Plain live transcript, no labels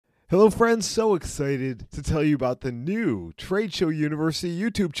Hello, friends. So excited to tell you about the new Trade Show University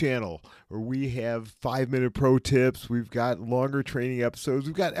YouTube channel where we have 5-minute pro tips. We've got longer training episodes.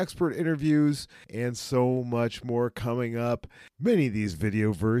 We've got expert interviews and so much more coming up. Many of these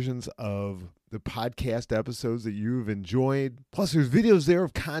video versions of the podcast episodes that you've enjoyed. Plus, there's videos there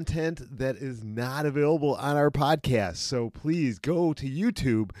of content that is not available on our podcast. So please go to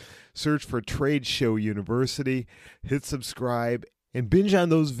YouTube, search for Trade Show University, hit subscribe, and binge on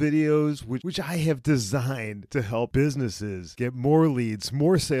those videos, which I have designed to help businesses get more leads,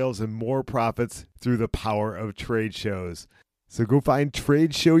 more sales, and more profits through the power of trade shows. So go find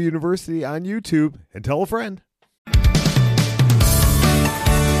Trade Show University on YouTube and tell a friend.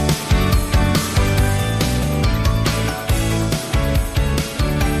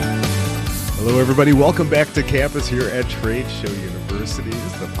 Hello, everybody. Welcome back to campus here at Trade Show University.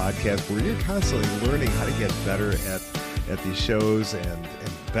 This is the podcast where you're constantly learning how to get better at these shows and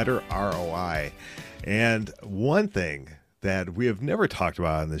better ROI. And one thing that we have never talked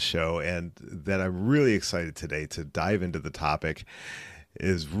about on this show and that I'm really excited today to dive into the topic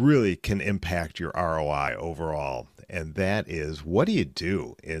is really can impact your ROI overall. And that is, what do you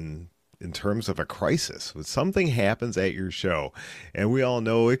do in terms of a crisis? When something happens at your show, and we all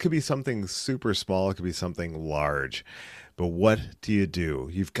know it could be something super small, it could be something large. But what do you do?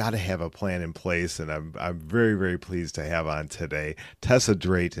 You've got to have a plan in place, and I'm very, very pleased to have on today Tessa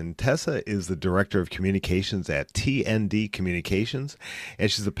Drayton. Tessa is the Director of Communications at TND Communications, and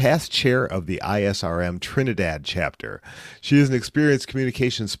she's the past chair of the ISRM Trinidad chapter. She is an experienced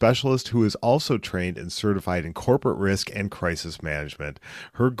communications specialist who is also trained and certified in corporate risk and crisis management.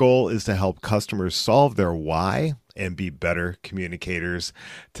 Her goal is to help customers solve their why and be better communicators.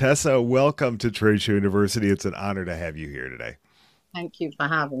 Tessa, welcome to Trade Show University. It's an honor to have you here today. Thank you for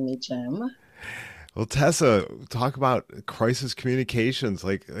having me, Jim. Well, Tessa, talk about crisis communications.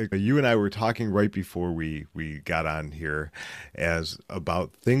 Like you and I were talking right before we got on here as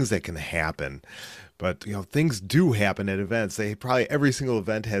about things that can happen. But, things do happen at events. Every single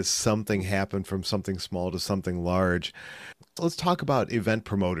event has something happen, from something small to something large. Let's talk about event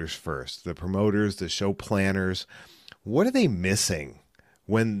promoters first. The promoters, the show planners, what are they missing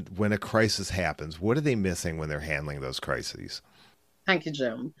when a crisis happens? What are they missing when they're handling those crises? Thank you,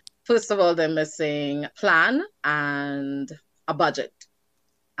 Jim. First of all, they're missing plan and a budget.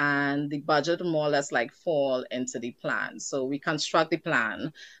 And the budget more or less fall into the plan. So we construct the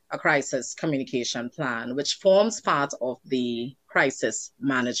plan, a crisis communication plan, which forms part of the crisis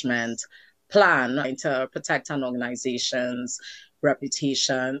management plan to protect an organization's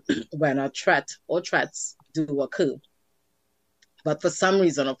reputation when a threat or threats do occur. But for some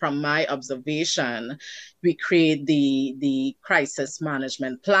reason, or from my observation, we create the crisis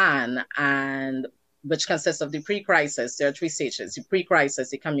management plan, and which consists of the pre-crisis. There are 3 stages: the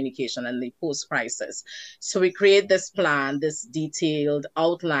pre-crisis, the communication, and the post-crisis. So we create this plan, this detailed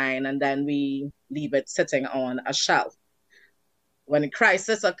outline, and then we leave it sitting on a shelf. When a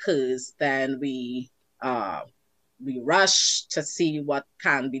crisis occurs, then we rush to see what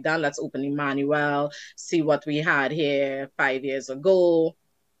can be done. Let's open the manual, see what we had here 5 years ago.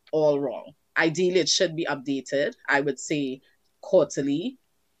 All wrong. Ideally, it should be updated. I would say quarterly.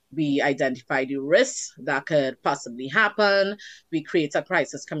 We identify the risks that could possibly happen. We create a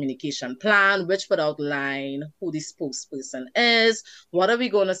crisis communication plan, which would outline who the spokesperson is. What are we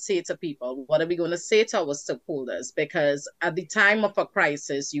going to say to people? What are we going to say to our stakeholders? Because at the time of a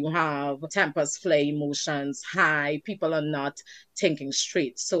crisis, you have tempers flare, emotions high, people are not thinking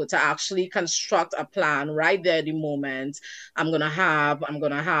straight. So to actually construct a plan right there at the moment, I'm going to have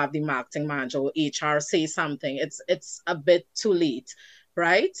the marketing manager or HR say something. It's a bit too late.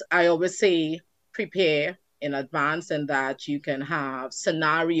 Right? I always say prepare in advance, and that you can have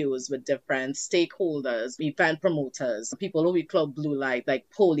scenarios with different stakeholders, event promoters, people who we call blue light, like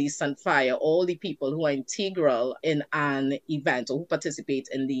police and fire, all the people who are integral in an event or who participate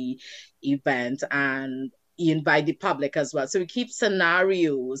in the event, and invite the public as well. So we keep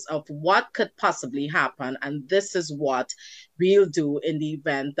scenarios of what could possibly happen, and this is what we'll do in the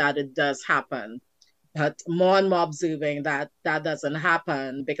event that it does happen. But more and more observing that doesn't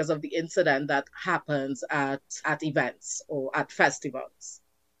happen because of the incident that happens at events or at festivals.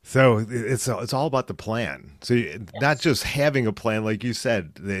 So it's all about the plan. So not just having a plan, like you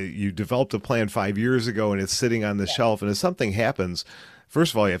said, you developed a plan 5 years ago and it's sitting on the shelf. And if something happens,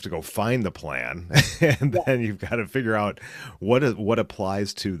 first of all, you have to go find the plan, and then you've got to figure out what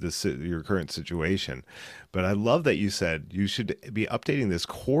applies to your current situation. But I love that you said you should be updating this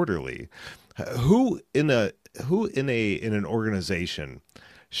quarterly. Who in an organization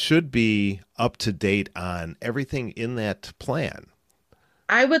should be up to date on everything in that plan?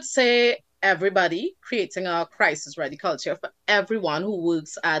 I would say everybody creating a crisis ready culture for everyone who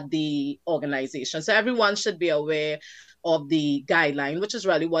works at the organization. So everyone should be aware of the guideline, which is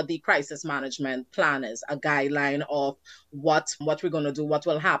really what the crisis management plan is, a guideline of what we're going to do, what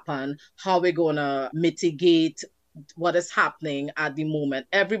will happen, how we're going to mitigate what is happening at the moment.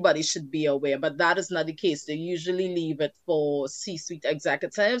 Everybody should be aware, but that is not the case. They usually leave it for C-suite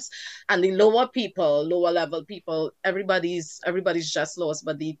executives and the lower people, lower level people. Everybody's just lost.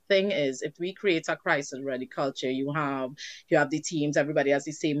 But the thing is, if we create a crisis ready culture, you have the teams. Everybody has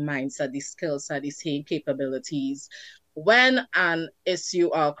the same mindset, the skill set, the same capabilities. When an issue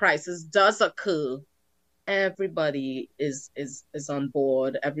or crisis does occur, everybody is on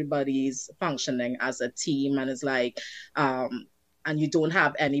board, everybody's functioning as a team, and it's like and you don't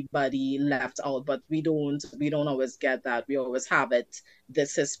have anybody left out. But we don't always get that. We always have it,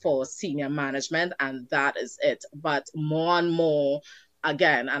 this is for senior management and that is it. But more and more,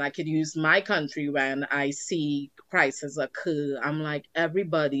 again, and I could use my country, when I see crises occur, I'm like,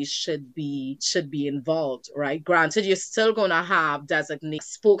 everybody should be involved, right? Granted, you're still gonna have designated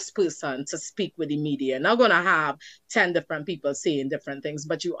spokesperson to speak with the media. Not gonna have 10 different people saying different things,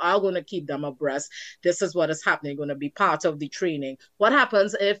 but you are gonna keep them abreast. This is what is happening, gonna be part of the training. What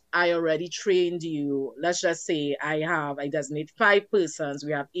happens if I already trained you? Let's just say I designate 5 persons.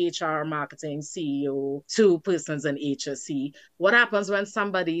 We have HR, marketing, CEO, 2 persons in HSC. What happens when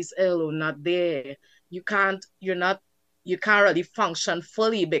somebody's ill or not there? You can't really function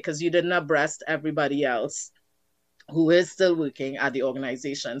fully because you didn't abreast everybody else who is still working at the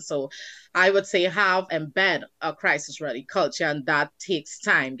organization. So I would say embed a crisis ready culture, and that takes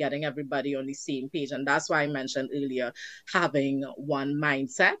time, getting everybody on the same page. And that's why I mentioned earlier, having one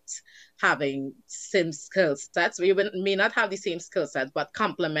mindset, having same skill sets. We may not have the same skill sets, but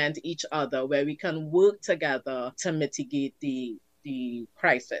complement each other, where we can work together to mitigate the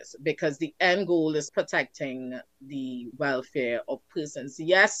crisis, because the end goal is protecting the welfare of persons.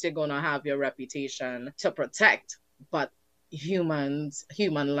 Yes, you're going to have your reputation to protect, but human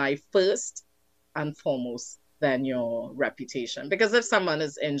life first and foremost, than your reputation. Because if someone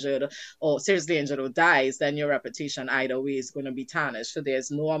is injured or seriously injured or dies, then your reputation either way is going to be tarnished. So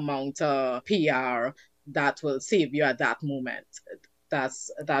there's no amount of PR that will save you at that moment. That's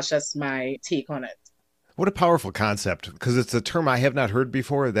just my take on it. What a powerful concept, because it's a term I have not heard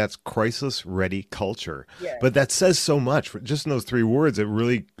before. That's crisis ready culture. Yeah. But that says so much. Just in those 3 words, it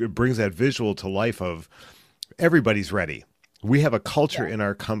brings that visual to life of everybody's ready. We have a culture in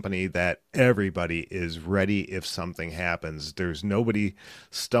our company that everybody is ready if something happens. There's nobody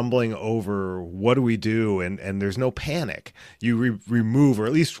stumbling over what do we do, and there's no panic. You remove, or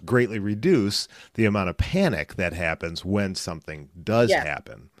at least greatly reduce, the amount of panic that happens when something does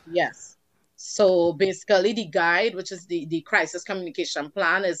happen. Yes. So basically, the guide, which is the crisis communication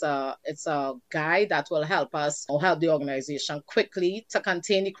plan, it's a guide that will help us, or help the organization quickly to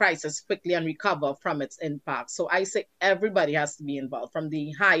contain the crisis quickly and recover from its impact. So I say everybody has to be involved, from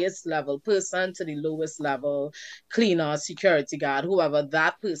the highest level person to the lowest level cleaner, security guard, whoever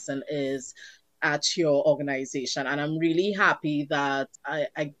that person is at your organization. And I'm really happy that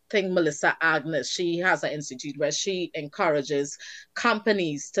I think Melissa Agnes, she has an institute where she encourages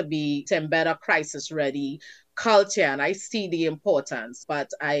companies to embed a crisis ready culture, and I see the importance.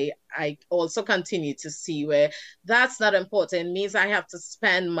 But I also continue to see where that's not important. It means I have to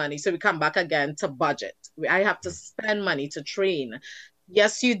spend money. So we come back again to budget. I have to spend money to train.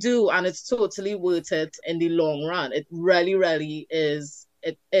 Yes, you do, and it's totally worth it in the long run. It really, really is.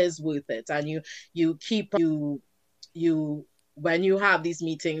 It is worth it. And you when you have these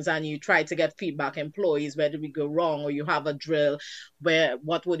meetings and you try to get feedback, employees, where did we go wrong, or you have a drill where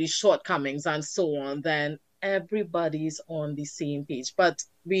what were the shortcomings and so on, then everybody's on the same page. But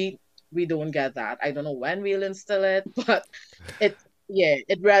we don't get that. I don't know when we'll instill it, but it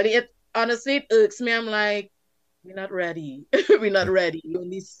honestly, it irks me. I'm like, we're not ready. We're not ready. We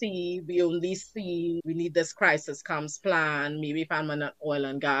need this crisis comes plan, maybe if I'm in an oil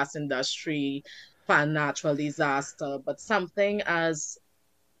and gas industry, for natural disaster, but something as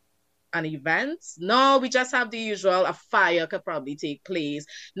an event. No, we just have the usual, a fire could probably take place.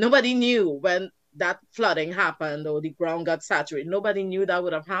 Nobody knew when that flooding happened or the ground got saturated. Nobody knew that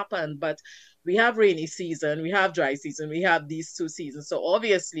would have happened, but we have rainy season, we have dry season, we have these 2 seasons. So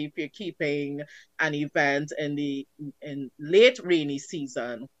obviously, if you're keeping an event in late rainy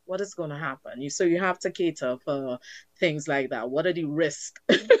season, what is going to happen? So you have to cater for things like that. What are the risks?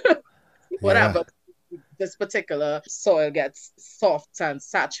 What happens? This particular soil gets soft and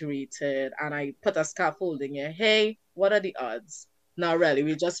saturated, and I put a scaffolding here. Hey, what are the odds? Not really.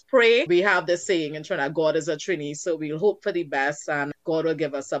 We just pray. We have this saying in Trinidad, God is a Trini, so we'll hope for the best and God will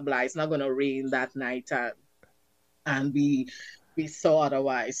give us a blessing. It's not going to rain that night and we saw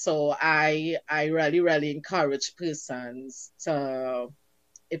otherwise. So I really encourage persons to,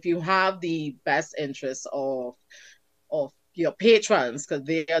 if you have the best interest of your patrons, because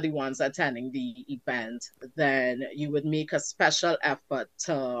they are the ones attending the event, then you would make a special effort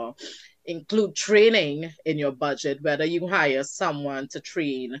to include training in your budget, whether you hire someone to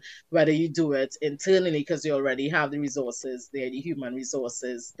train, whether you do it internally because you already have the resources there, the human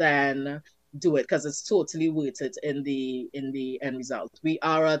resources, then do it because it's totally worth it in the end result. We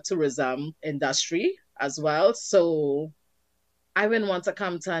are a tourism industry as well, so I wouldn't want to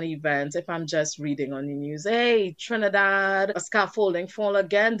come to an event if I'm just reading on the news. Hey, Trinidad, a scaffolding fall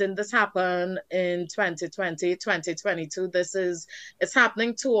again. Didn't this happen in 2020, 2022? It's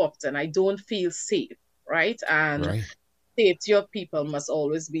happening too often. I don't feel safe, right? And Right. safety of people must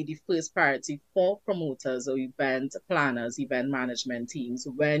always be the first priority for promoters or event planners, event management teams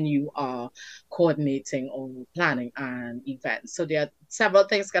when you are coordinating or planning an event. So there are several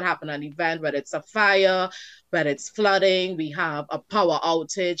things can happen at an event, whether it's a fire, whether it's flooding, we have a power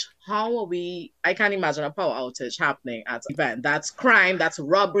outage. I can't imagine a power outage happening at an event. That's crime, that's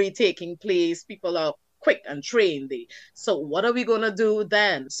robbery taking place. People are quick and trained. So what are we going to do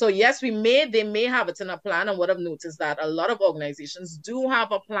then? So yes, they may have it in a plan. And what I've noticed that a lot of organizations do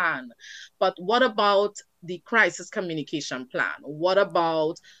have a plan, but what about the crisis communication plan? What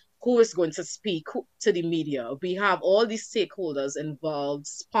about who is going to speak to the media? We have all these stakeholders involved,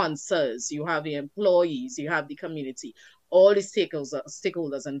 sponsors, you have the employees, you have the community, all the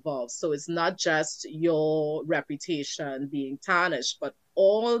stakeholders involved. So it's not just your reputation being tarnished, but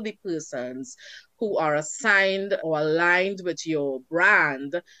all the persons who are assigned or aligned with your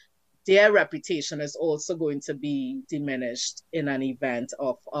brand, their reputation is also going to be diminished in an event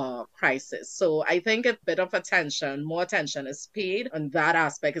of crisis. So I think a bit of attention, more attention is paid on that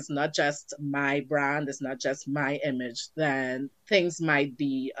aspect. It's not just my brand, it's not just my image, then things might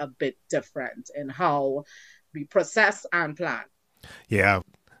be a bit different in how we process and plan. Yeah.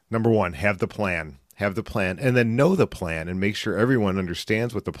 Number one, have the plan. Have the plan and then know the plan and make sure everyone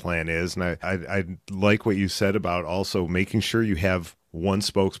understands what the plan is. And I like what you said about also making sure you have one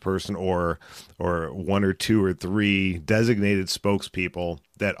spokesperson or one or two or three designated spokespeople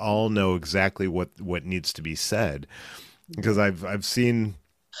that all know exactly what needs to be said. Because I've seen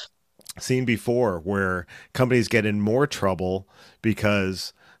before where companies get in more trouble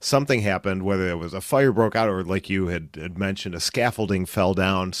because something happened, whether it was a fire broke out or like you had mentioned, a scaffolding fell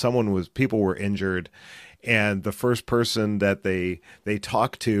down, people were injured, and the first person that they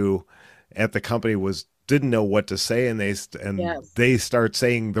talked to at the company didn't know what to say, and Yes. they start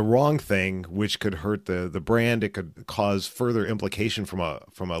saying the wrong thing, which could hurt the brand. It could cause further implication from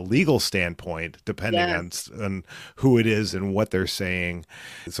a legal standpoint, depending Yes. on who it is and what they're saying.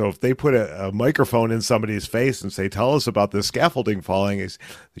 So if they put a microphone in somebody's face and say, "Tell us about the scaffolding falling,"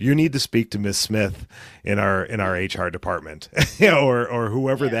 you need to speak to Miss Smith in our HR department, or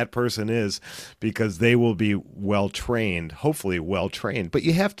whoever Yeah. that person is, because they will be well trained, hopefully well trained. But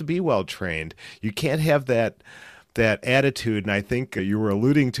you have to be well trained. You can't have that attitude, and I think you were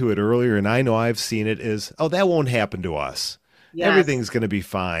alluding to it earlier, and I know I've seen it, is, oh, that won't happen to us. Yes. Everything's going to be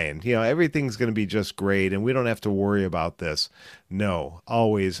fine. Everything's going to be just great, and we don't have to worry about this. No,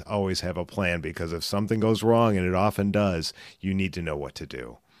 always have a plan, because if something goes wrong, and it often does, you need to know what to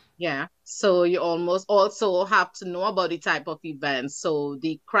do. Yeah. So you almost also have to know about the type of event. So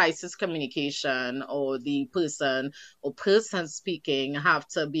the crisis communication or the person or person speaking have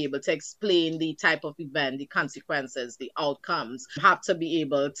to be able to explain the type of event, the consequences, the outcomes, have to be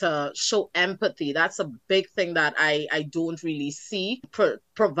able to show empathy. That's a big thing that I don't really see.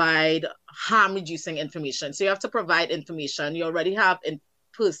 Provide harm reducing information. So you have to provide information. You already have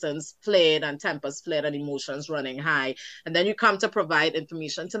persons flared and tempers flared and emotions running high, and then you come to provide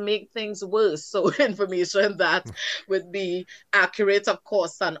information to make things worse. So information that would be accurate, of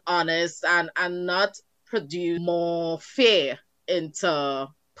course, and honest, and not produce more fear into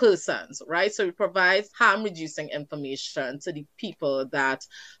persons, right? So it provides harm reducing information to the people that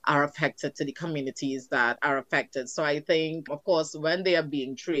are affected, to the communities that are affected. So I think, of course, when they are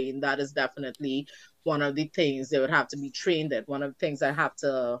being trained, that is definitely one of the things they would have to be trained at, one of the things I have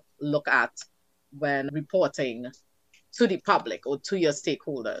to look at when reporting to the public or to your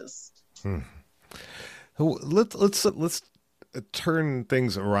stakeholders. Let's turn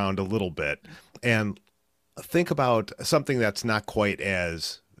things around a little bit and think about something that's not quite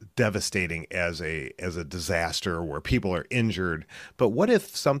as devastating as a disaster where people are injured. But what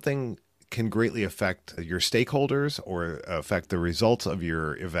if something can greatly affect your stakeholders or affect the results of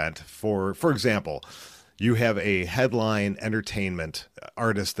your event. For example, you have a headline entertainment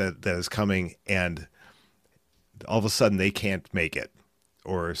artist that is coming, and all of a sudden they can't make it,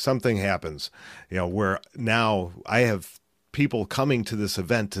 or something happens, where now I have people coming to this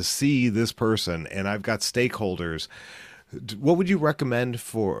event to see this person, and I've got stakeholders. What would you recommend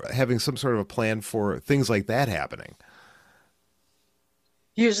for having some sort of a plan for things like that happening?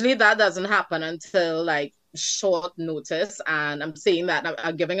 Usually that doesn't happen until like short notice. And I'm saying that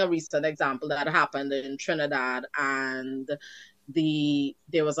I'm giving a recent example that happened in Trinidad, and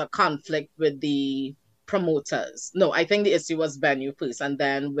there was a conflict with the promoters. No, I think the issue was venue first, and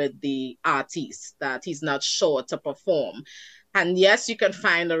then with the artist that he's not sure to perform. And yes, you can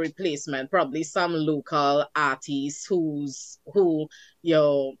find a replacement, probably some local artist you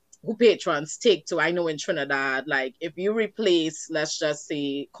know who patrons take to. I know in Trinidad, like if you replace, let's just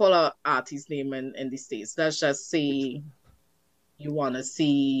say, call a artist name in the States. Let's just say you want to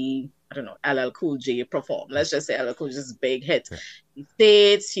see, I don't know, LL Cool J perform. Let's just say LL Cool J's big hit. He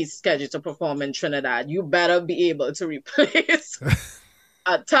states he's scheduled to perform in Trinidad. You better be able to replace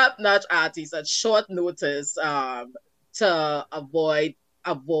a top-notch artist at short notice, to avoid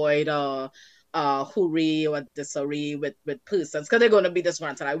hooray or disarray with persons, because they're going to be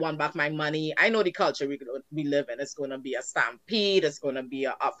disgruntled. I want back my money. I know the culture we live in. It's going to be a stampede. It's going to be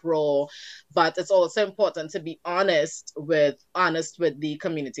an uproar. But it's also important to be honest with the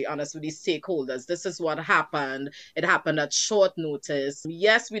community, honest with the stakeholders. This is what happened. It happened at short notice.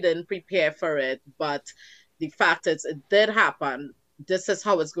 Yes, we didn't prepare for it, but the fact is it did happen. This is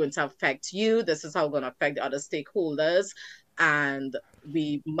how it's going to affect you. This is how it's going to affect the other stakeholders. And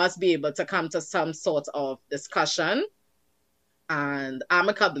we must be able to come to some sort of discussion and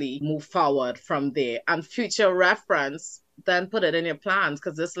amicably move forward from there. And future reference, then put it in your plans,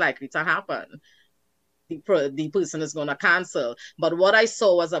 because it's likely to happen. The person is going to cancel. But what I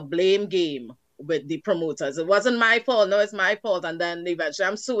saw was a blame game with the promoters. It wasn't my fault. No, it's my fault. And then eventually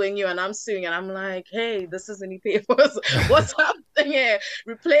I'm suing you, and I'm like, hey, this is in the papers. What's happening here?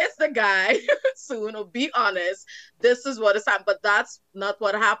 Replace the guy soon, or be honest. This is what is happening. But that's not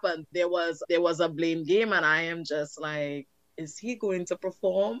what happened. There was a blame game, and I am just like, is he going to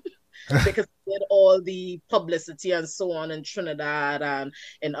perform? Because with all the publicity and so on in Trinidad and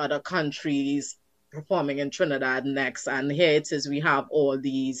in other countries, performing in Trinidad next, and here it is, we have all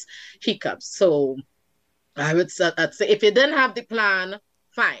these hiccups. So I would say if you didn't have the plan,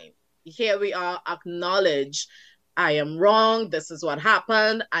 fine. Here we are, acknowledge I am wrong. This is what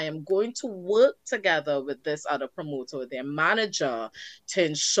happened. I am going to work together with this other promoter, with their manager, to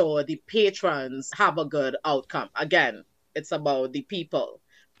ensure the patrons have a good outcome. Again, it's about the people.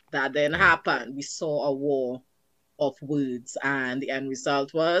 That didn't happen. We saw a war of words, and the end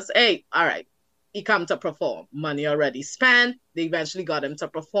result was, hey, all right, he come to perform. Money already spent. They eventually got him to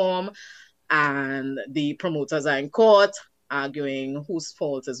perform, and the promoters are in court arguing whose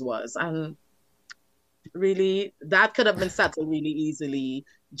fault it was. And really, that could have been settled really easily,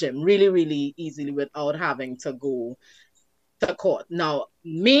 Jim, really, really easily, without having to go to court. Now,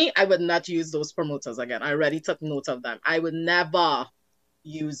 me, I would not use those promoters again. I already took note of them. I would never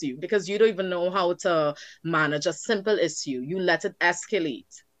use you, because you don't even know how to manage a simple issue. You let it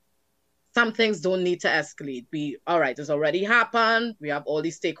escalate. Some things don't need to escalate. All right, it's already happened. We have all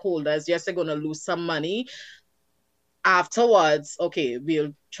these stakeholders. Yes, they're going to lose some money. Afterwards, okay,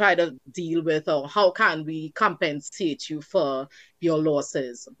 we'll try to deal with how can we compensate you for your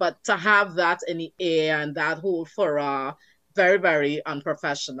losses. But to have that in the air and that whole furor, very, very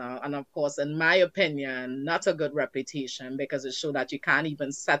unprofessional. And of course, in my opinion, not a good reputation, because it shows that you can't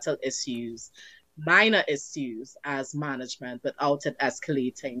even settle issues, minor issues, as management without it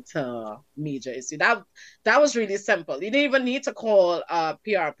escalating to major issue. That was really simple. You didn't even need to call a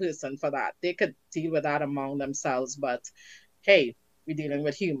PR person for that. They could deal with that among themselves. But hey, we're dealing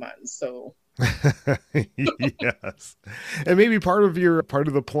with humans, so. Yes. And maybe part of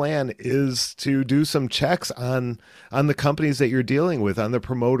the plan is to do some checks on the companies that you're dealing with, on the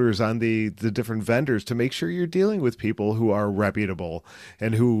promoters, on the different vendors, to make sure you're dealing with people who are reputable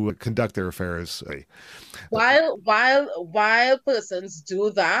and who conduct their affairs. While persons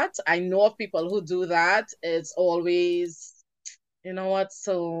do that, I know of people who do that. It's always, you know what?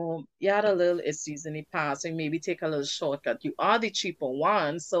 So you had a little issues in the past, so maybe take a little shortcut. You are the cheaper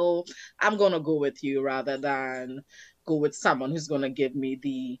one, so I'm gonna go with you rather than go with someone who's gonna give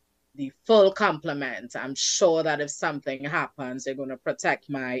me the full compliment. I'm sure that if something happens, they're gonna protect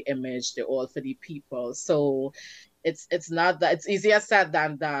my image. They're all for the people. So it's not that it's easier said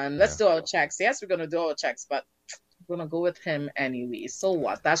than done. Let's do our checks. Yes, we're gonna do our checks, but gonna go with him anyway. So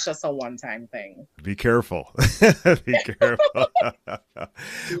what? That's just a one-time thing. Be careful. Be careful.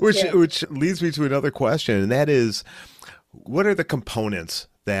 Which leads me to another question, and that is, what are the components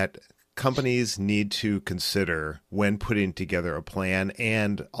that companies need to consider when putting together a plan?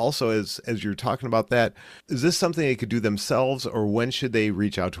 And also, as you're talking about that, is this something they could do themselves, or when should they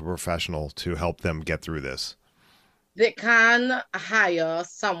reach out to a professional to help them get through this? They can hire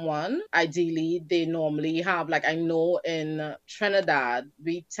someone. Ideally, they normally have, like I know in Trinidad,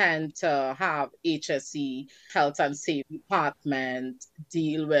 we tend to have HSE, Health and Safety Department,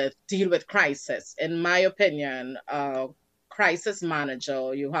 deal with crisis. In my opinion, crisis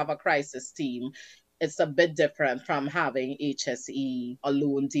manager, you have a crisis team. It's a bit different from having HSE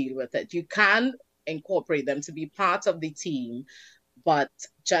alone deal with it. You can incorporate them to be part of the team, but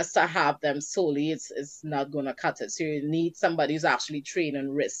just to have them solely, it's not going to cut it. So you need somebody who's actually trained in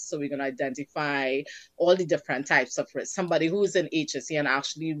risks. So we're going to identify all the different types of risks. Somebody who's in HSE and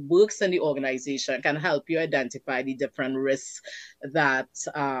actually works in the organization can help you identify the different risks that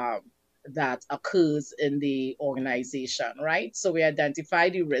that occurs in the organization, right? So we identify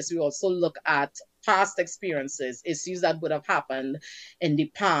the risks. We also look at past experiences, issues that would have happened in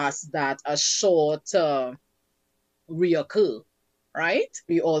the past that are sure to reoccur, right?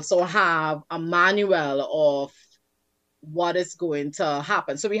 We also have a manual of what is going to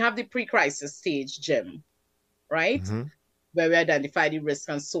happen. So we have the pre-crisis stage, Jim, right? Mm-hmm. Where we identify the risk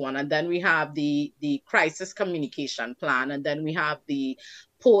and so on. And then we have the crisis communication plan. And then we have the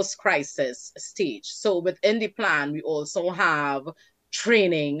post-crisis stage. So within the plan, we also have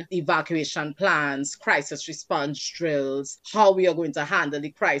training, evacuation plans, crisis response drills, how we are going to handle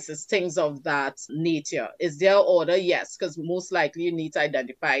the crisis, things of that nature. Is there order? Yes, because most likely you need to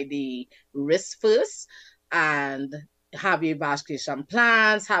identify the risk first and have the evacuation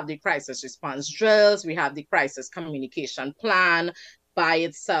plans, have the crisis response drills, we have the crisis communication plan by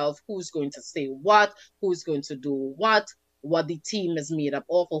itself, who's going to say what, who's going to do what the team is made up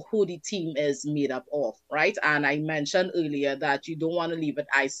of, or who the team is made up of, right? And I mentioned earlier that you don't want to leave it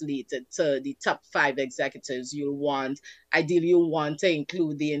isolated to the top 5 executives. Ideally, you want to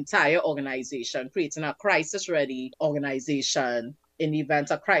include the entire organization, creating a crisis-ready organization. In the event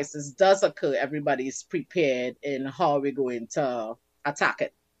a crisis does occur, everybody's prepared in how we're going to attack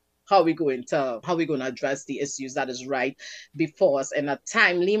it. How we're going to address the issues that is right before us in a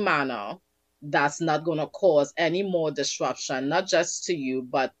timely manner that's not going to cause any more disruption, not just to you,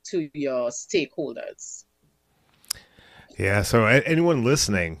 but to your stakeholders. Yeah. So anyone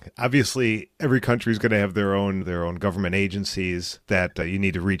listening, obviously every country is going to have their own government agencies that you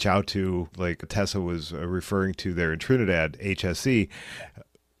need to reach out to, like Tessa was referring to there in Trinidad, HSE.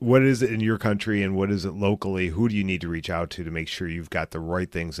 What is it in your country and what is it locally? Who do you need to reach out to make sure you've got the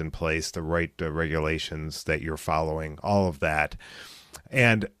right things in place, the right regulations that you're following, all of that?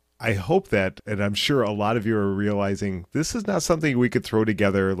 And I hope that, and I'm sure a lot of you are realizing, this is not something we could throw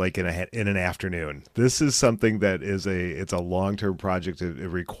together like in an afternoon. This is something that it's a long-term project. It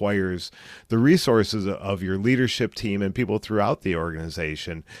requires the resources of your leadership team and people throughout the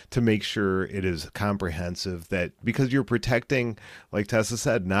organization to make sure it is comprehensive, that because you're protecting, like Tessa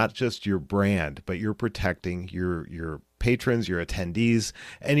said, not just your brand, but you're protecting your patrons, your attendees,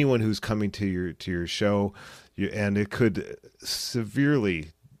 anyone who's coming to your show, and it could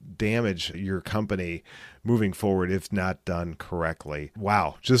severely damage your company moving forward if not done correctly.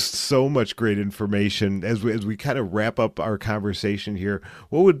 Wow, just so much great information. As we kind of wrap up our conversation here,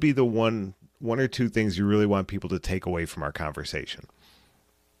 what would be the one or two things you really want people to take away from our conversation?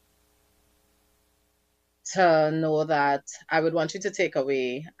 To know that I would want you to take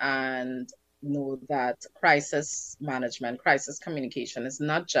away and know that crisis management, crisis communication is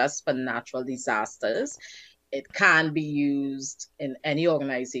not just for natural disasters. It can be used in any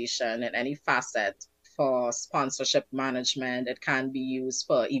organization, in any facet, for sponsorship management. It can be used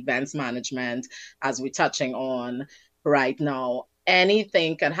for events management, as we're touching on right now.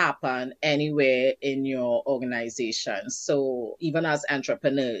 Anything can happen anywhere in your organization. So even as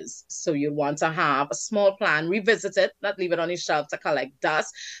entrepreneurs, so you want to have a small plan, revisit it, not leave it on your shelf to collect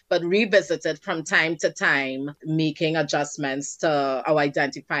dust, but revisit it from time to time, making adjustments to or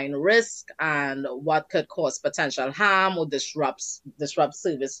identifying risk and what could cause potential harm or disrupt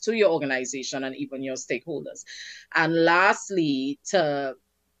service to your organization and even your stakeholders. And lastly, to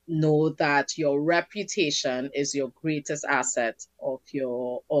know that your reputation is your greatest asset of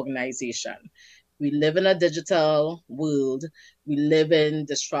your organization. We live in a digital world. We live in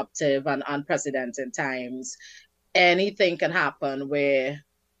disruptive and unprecedented times. Anything can happen where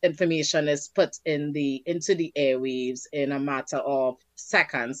information is put into the airwaves in a matter of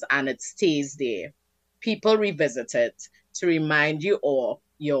seconds and it stays there. people revisit it to remind you of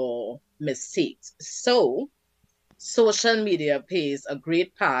your mistakes. So social media plays a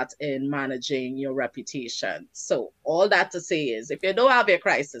great part in managing your reputation. So all that to say is, if you don't have your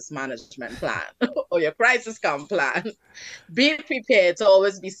crisis management plan or your crisis come plan, be prepared to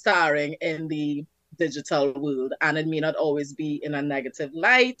always be starring in the digital world. And it may not always be in a negative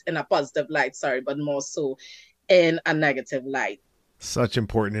light, in a positive light, sorry, but more so in a negative light. Such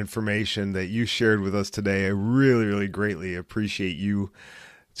important information that you shared with us today. I really, really greatly appreciate you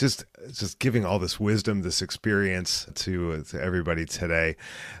just giving all this wisdom, this experience to everybody today.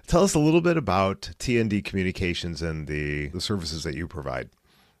 Tell us a little bit about TND Communications and the services that you provide.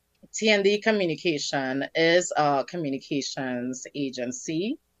 TND Communication is a communications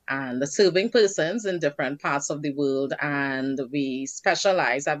agency and serving persons in different parts of the world. And we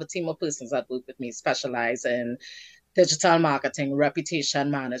specialize, I have a team of persons that work with me, specialize in digital marketing, reputation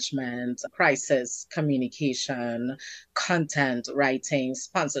management, crisis communication, content writing,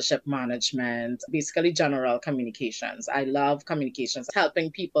 sponsorship management, basically general communications. I love communications,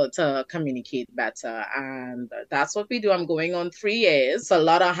 helping people to communicate better. And that's what we do. I'm going on 3 years. It's a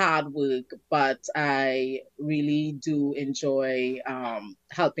lot of hard work, but I really do enjoy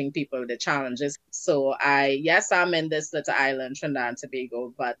helping people with the challenges. So I'm in this little island, Trinidad and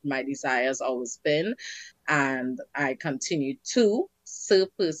Tobago, but my desire has always been, and I continue to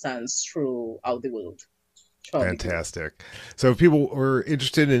serve persons throughout the world. Fantastic. So if people are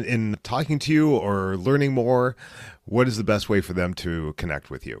interested in talking to you or learning more, what is the best way for them to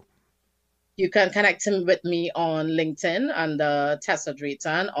connect with you? You can connect with me on LinkedIn under Tessa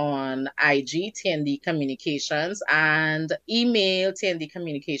Drayton, on IG, TND Communications, and email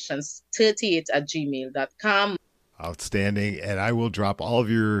tndcommunications38@gmail.com. Outstanding. And I will drop all of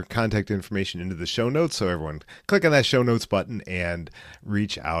your contact information into the show notes. So everyone click on that show notes button and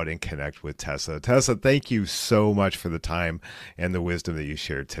reach out and connect with Tessa. Tessa, thank you so much for the time and the wisdom that you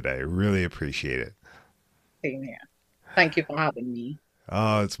shared today. Really appreciate it. Same here. Thank you for having me.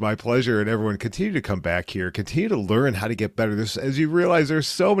 Oh, it's my pleasure. And everyone, continue to come back here. Continue to learn how to get better. As you realize, there's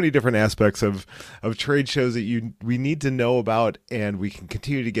so many different aspects of trade shows that we need to know about, and we can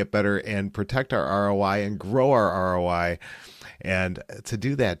continue to get better and protect our ROI and grow our ROI. And to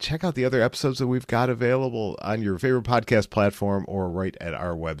do that, check out the other episodes that we've got available on your favorite podcast platform or right at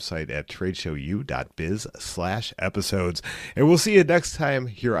our website at tradeshowu.biz/episodes. And we'll see you next time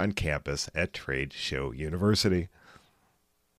here on campus at Trade Show University.